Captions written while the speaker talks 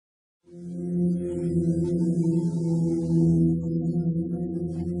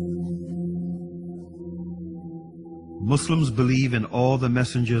Muslims believe in all the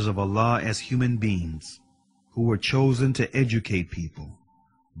messengers of Allah as human beings who were chosen to educate people,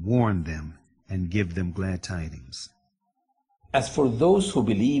 warn them, and give them glad tidings. As for those who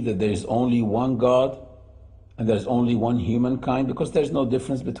believe that there is only one God and there is only one humankind, because there is no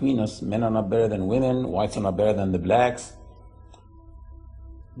difference between us, men are not better than women, whites are not better than the blacks,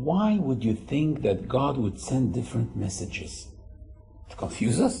 why would you think that God would send different messages? To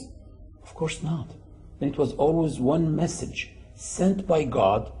confuse us? Of course not. And it was always one message sent by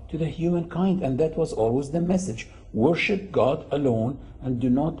God to the humankind, and that was always the message. Worship God alone and do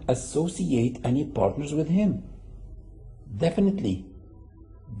not associate any partners with Him. Definitely,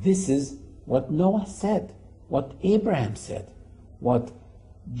 this is what Noah said, what Abraham said, what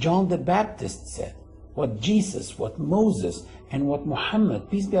John the Baptist said, what Jesus, what Moses, and what Muhammad,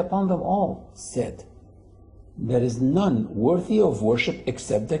 peace be upon them all, said. There is none worthy of worship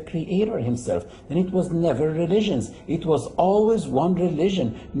except the Creator Himself. And it was never religions. It was always one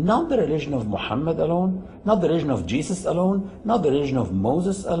religion. Not the religion of Muhammad alone, not the religion of Jesus alone, not the religion of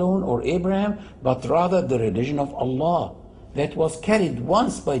Moses alone or Abraham, but rather the religion of Allah that was carried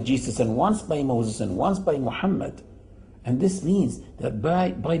once by Jesus and once by Moses and once by Muhammad. And this means that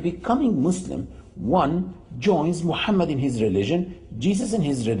by becoming Muslim, one joins Muhammad in his religion, Jesus in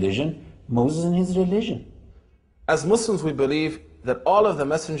his religion, Moses in his religion. As Muslims, we believe that all of the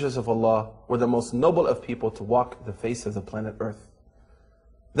messengers of Allah were the most noble of people to walk the face of the planet Earth.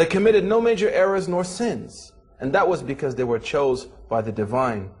 They committed no major errors nor sins, and that was because they were chosen by the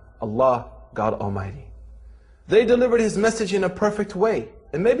divine, Allah, God Almighty. They delivered His message in a perfect way,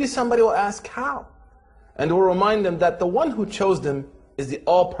 and maybe somebody will ask how, and we'll remind them that the one who chose them is the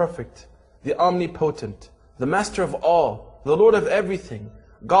all-perfect, the omnipotent, the master of all, the Lord of everything,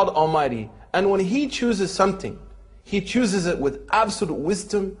 God Almighty. And when He chooses something, He chooses it with absolute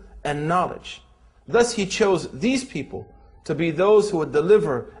wisdom and knowledge. Thus He chose these people to be those who would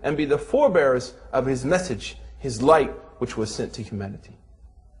deliver and be the forebearers of His message, His light, which was sent to humanity.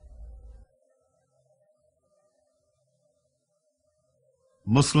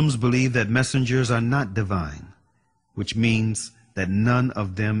 Muslims believe that messengers are not divine, which means that none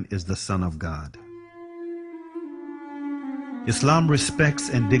of them is the Son of God. Islam respects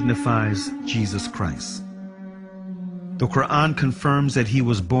and dignifies Jesus Christ. The Quran confirms that He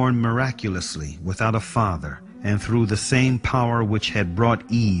was born miraculously without a father and through the same power which had brought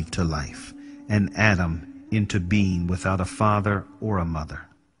Eve to life and Adam into being without a father or a mother.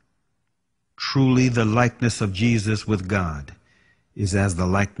 Truly the likeness of Jesus with God is as the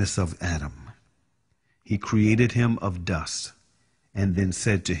likeness of Adam. He created him of dust and then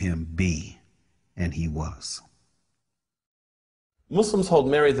said to him, "Be," and he was. Muslims hold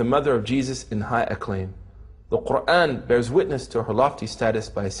Mary, the mother of Jesus, in high acclaim. The Quran bears witness to her lofty status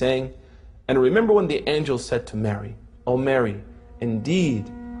by saying, "And remember when the angel said to Mary, O Mary, indeed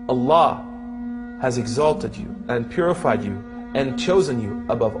Allah has exalted you and purified you and chosen you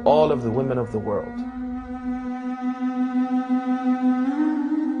above all of the women of the world."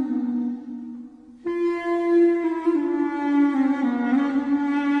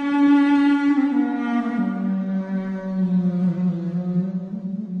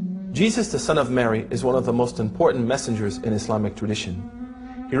 Jesus, the son of Mary, is one of the most important messengers in Islamic tradition.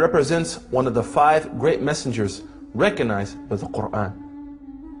 He represents one of the 5 great messengers recognized by the Quran.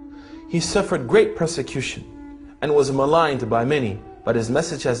 He suffered great persecution and was maligned by many, but his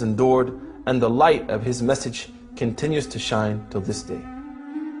message has endured, and the light of his message continues to shine till this day.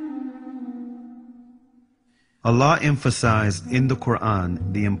 Allah emphasized in the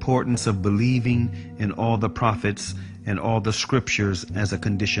Quran the importance of believing in all the prophets and all the scriptures as a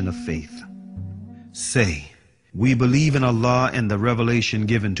condition of faith. Say, we believe in Allah and the revelation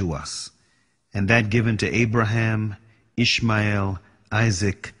given to us, and that given to Abraham, Ishmael,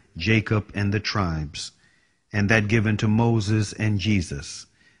 Isaac, Jacob, and the tribes, and that given to Moses and Jesus,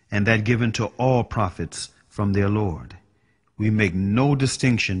 and that given to all prophets from their Lord. We make no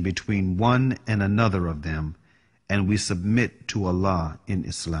distinction between one and another of them, and we submit to Allah in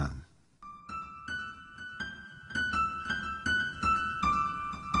Islam.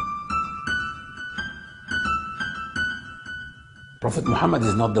 Prophet Muhammad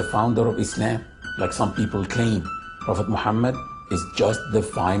is not the founder of Islam, like some people claim. Prophet Muhammad is just the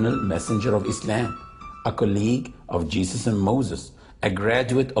final messenger of Islam, a colleague of Jesus and Moses, a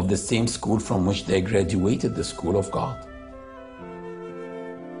graduate of the same school from which they graduated, the school of God.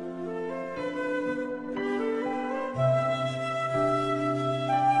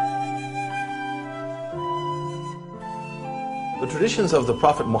 The traditions of the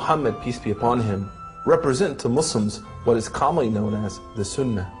Prophet Muhammad, peace be upon him, represent to Muslims what is commonly known as the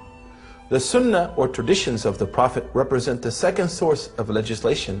Sunnah. The Sunnah or traditions of the Prophet represent the second source of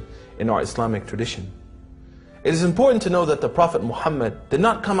legislation in our Islamic tradition. It is important to know that the Prophet Muhammad did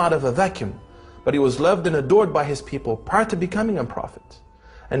not come out of a vacuum, but he was loved and adored by his people prior to becoming a prophet.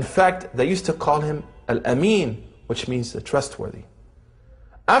 In fact, they used to call him Al-Amin, which means the trustworthy.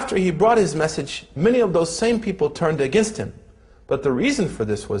 After he brought his message, many of those same people turned against him. But the reason for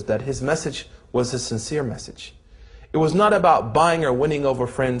this was that his message was a sincere message. It was not about buying or winning over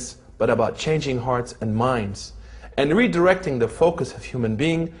friends, but about changing hearts and minds and redirecting the focus of human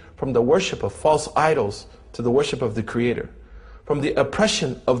being from the worship of false idols to the worship of the Creator, from the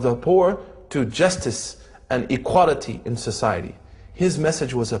oppression of the poor to justice and equality in society. His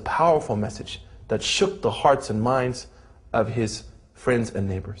message was a powerful message that shook the hearts and minds of his friends and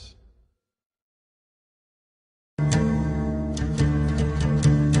neighbors.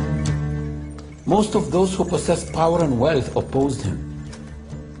 Most of those who possessed power and wealth opposed him.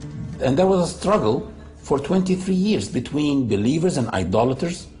 And there was a struggle for 23 years between believers and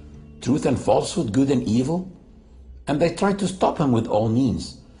idolaters, truth and falsehood, good and evil. And they tried to stop him with all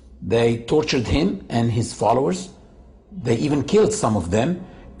means. They tortured him and his followers. They even killed some of them,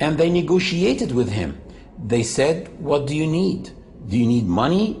 and they negotiated with him. They said, "What do you need? Do you need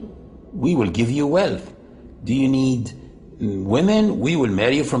money? We will give you wealth. Do you need women? We will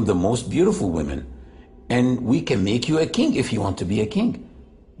marry you from the most beautiful women. And we can make you a king if you want to be a king."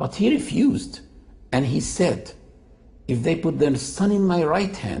 But he refused. And he said, "If they put the sun in my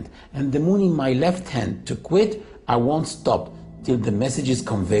right hand and the moon in my left hand to quit, I won't stop till the message is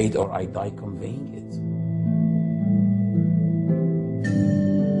conveyed or I die conveying it."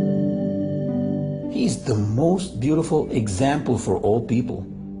 He is the most beautiful example for all people,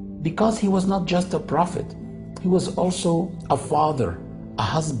 because he was not just a prophet. He was also a father, a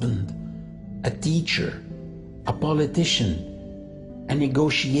husband, a teacher, a politician, a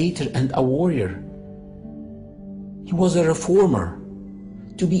negotiator, and a warrior. He was a reformer.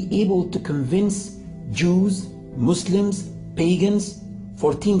 To be able to convince Jews, Muslims, pagans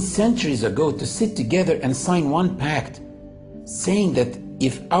 14 centuries ago to sit together and sign one pact, saying that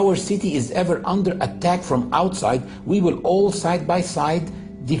if our city is ever under attack from outside, we will all side by side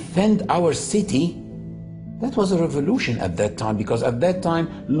defend our city. That was a revolution at that time, because at that time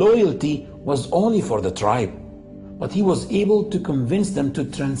loyalty was only for the tribe. But he was able to convince them to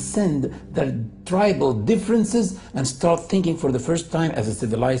transcend their tribal differences and start thinking for the first time as a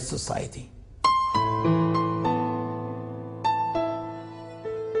civilized society.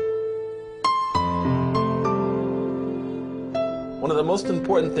 One of the most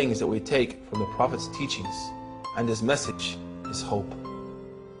important things that we take from the Prophet's teachings and his message is hope.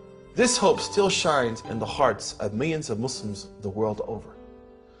 This hope still shines in the hearts of millions of Muslims the world over.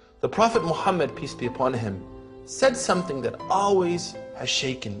 The Prophet Muhammad, peace be upon him, said something that always has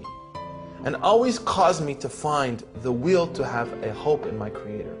shaken me and always caused me to find the will to have a hope in my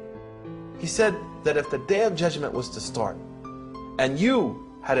Creator. He said that if the day of judgment was to start and you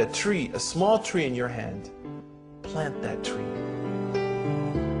had a tree, a small tree in your hand, plant that tree.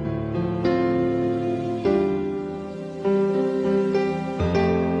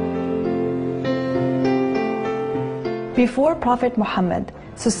 Before Prophet Muhammad,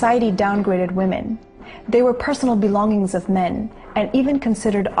 society downgraded women. They were personal belongings of men and even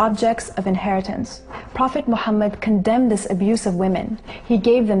considered objects of inheritance. Prophet Muhammad condemned this abuse of women. He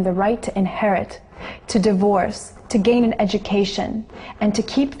gave them the right to inherit, to divorce, to gain an education, and to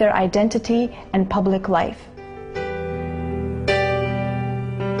keep their identity and public life.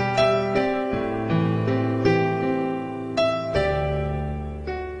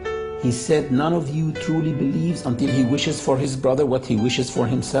 He said, "None of you truly believes until he wishes for his brother what he wishes for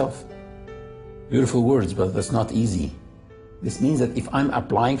himself." Beautiful words, but that's not easy. This means that if I'm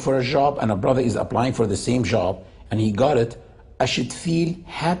applying for a job and a brother is applying for the same job and he got it, I should feel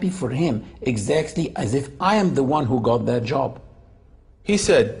happy for him exactly as if I am the one who got that job. He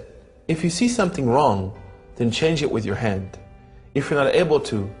said, if you see something wrong, then change it with your hand. If you're not able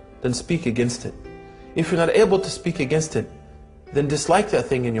to, then speak against it. If you're not able to speak against it, then dislike that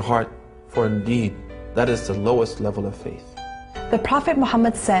thing in your heart, for indeed, that is the lowest level of faith. The Prophet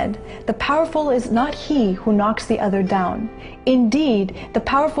Muhammad said, "The powerful is not he who knocks the other down. Indeed, the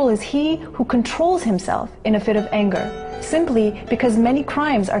powerful is he who controls himself in a fit of anger, simply because many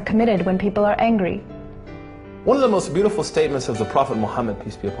crimes are committed when people are angry." One of the most beautiful statements of the Prophet Muhammad,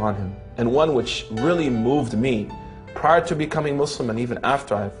 peace be upon him, and one which really moved me prior to becoming Muslim and even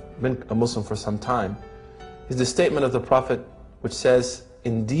after I've been a Muslim for some time, is the statement of the Prophet which says,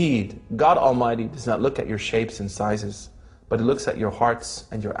 "Indeed, God Almighty does not look at your shapes and sizes, but He looks at your hearts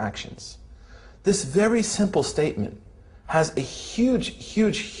and your actions." This very simple statement has a huge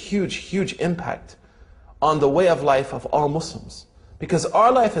impact on the way of life of all Muslims. Because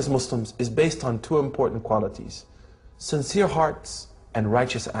our life as Muslims is based on two important qualities: sincere hearts and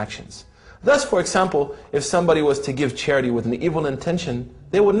righteous actions. Thus, for example, if somebody was to give charity with an evil intention,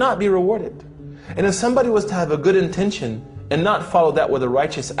 they would not be rewarded. And if somebody was to have a good intention and not follow that with a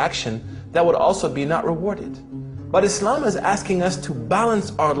righteous action, that would also be not rewarded. But Islam is asking us to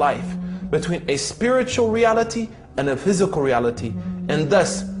balance our life between a spiritual reality and a physical reality. And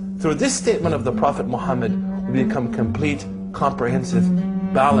thus, through this statement of the Prophet Muhammad, we become complete, comprehensive,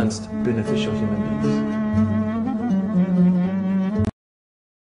 balanced, beneficial human beings.